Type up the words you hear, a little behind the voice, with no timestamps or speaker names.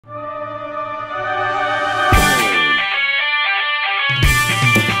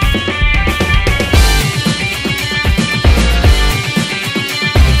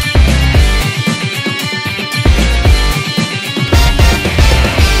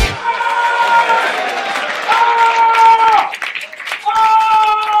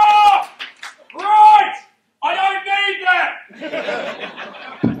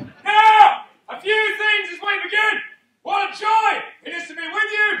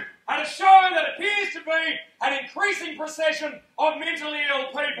procession of mentally ill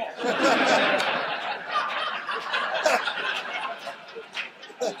people.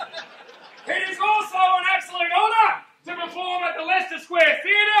 It is also an absolute honour to perform at the Leicester Square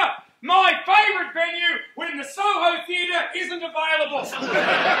Theatre, my favourite venue when the Soho Theatre isn't available.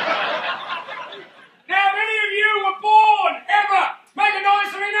 Now, if any of you were born ever, make a noise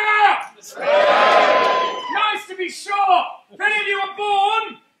for me now. Nice to be sure. If any of you were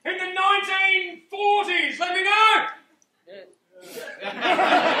born in the 1940s, let me know.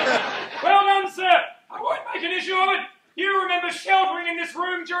 Well done, sir. I won't make an issue of it. You remember sheltering in this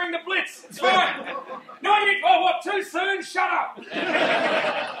room during the Blitz. It's fine. Oh, what, too soon? Shut up.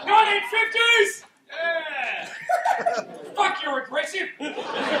 1950s? Yeah. Fuck, you're aggressive.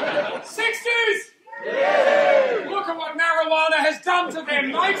 60s? Yeah. Look at what marijuana has done to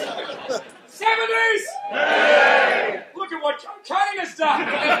them, mate. 70s? Yeah. Look at what cocaine has done.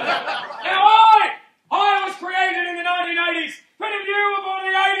 Now, I was created in the 1980s. If any of you were born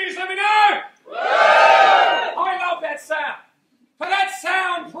in the 80s, let me know. I love that sound. For that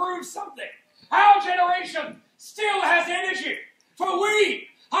sound proves something. Our generation still has energy. For we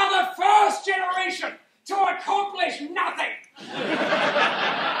are the first generation to accomplish nothing.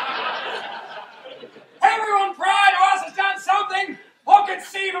 Everyone prior to us has done something of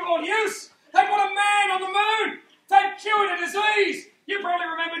conceivable use. They put a man on the moon. They cured a disease. You probably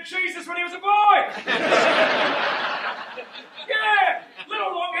remember Jesus when he was a boy. Yeah,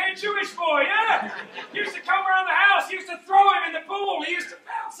 little long-haired Jewish boy, yeah. Used to come around the house, used to throw him in the pool, he used to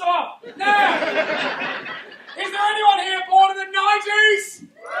bounce off. Now, is there anyone here born in the 90s?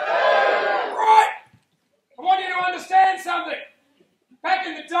 Right. I want you to understand something. Back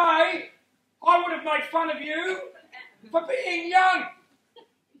in the day, I would have made fun of you for being young.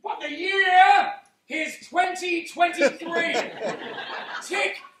 But the year is 2023.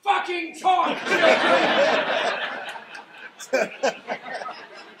 Tick fucking tock.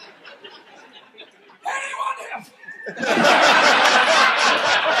 Anyone else?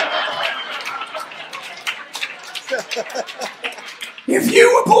 If you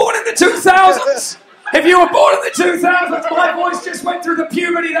were born in the 2000s, my voice just went through the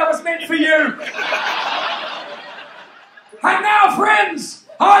puberty that was meant for you. And now, friends,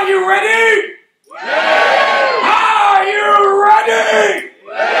 are you ready? Yeah. Are you ready?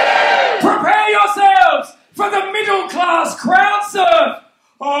 Yeah. Prepare yourselves for the middle class crowd surf.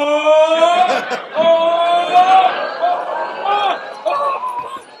 Oh.